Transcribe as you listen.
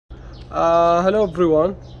Hello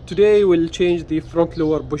everyone. Today we'll change the front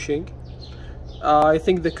lower bushing. I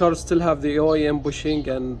think the cars still have the OEM bushing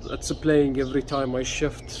and it's playing every time I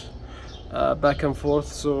shift back and forth.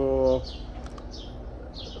 So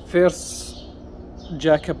first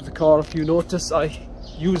jack up the car. If you notice, I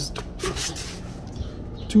used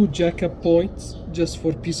two jack up points just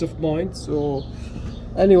for peace of mind. So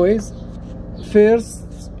anyways, first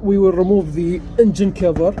we will remove the engine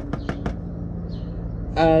cover,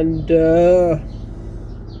 and the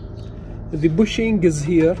bushing is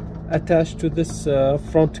here attached to this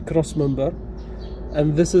front cross member,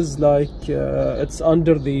 and this is like it's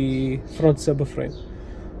under the front subframe.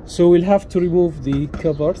 So we'll have to remove the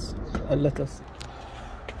covers and let us see.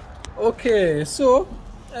 Okay, so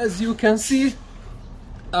as you can see,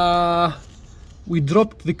 we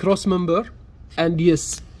dropped the cross member, and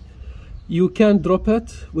yes, you can drop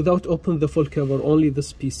it without opening the full cover, only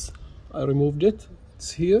this piece. I removed it.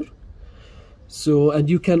 It's here. So, and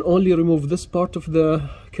you can only remove this part of the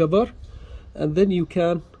cover, and then you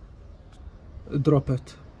can drop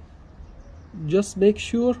it. Just make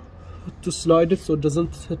sure to slide it so it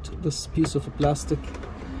doesn't hit this piece of plastic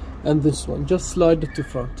and this one. Just slide it to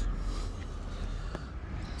front.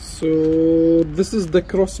 So this is the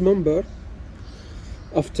cross member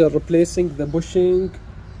after replacing the bushing.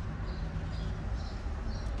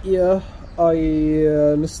 Yeah, I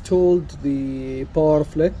installed the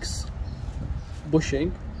Powerflex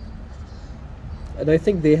bushing, and I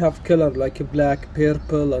think they have color like a black,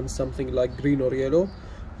 purple, and something like green or yellow.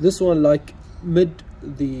 This one, like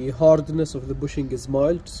the hardness of the bushing is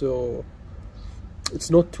mild, so it's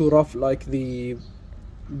not too rough like the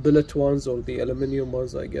billet ones or the aluminium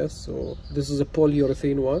ones, I guess. So this is a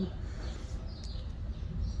polyurethane one.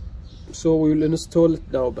 So we will install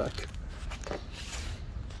it now back.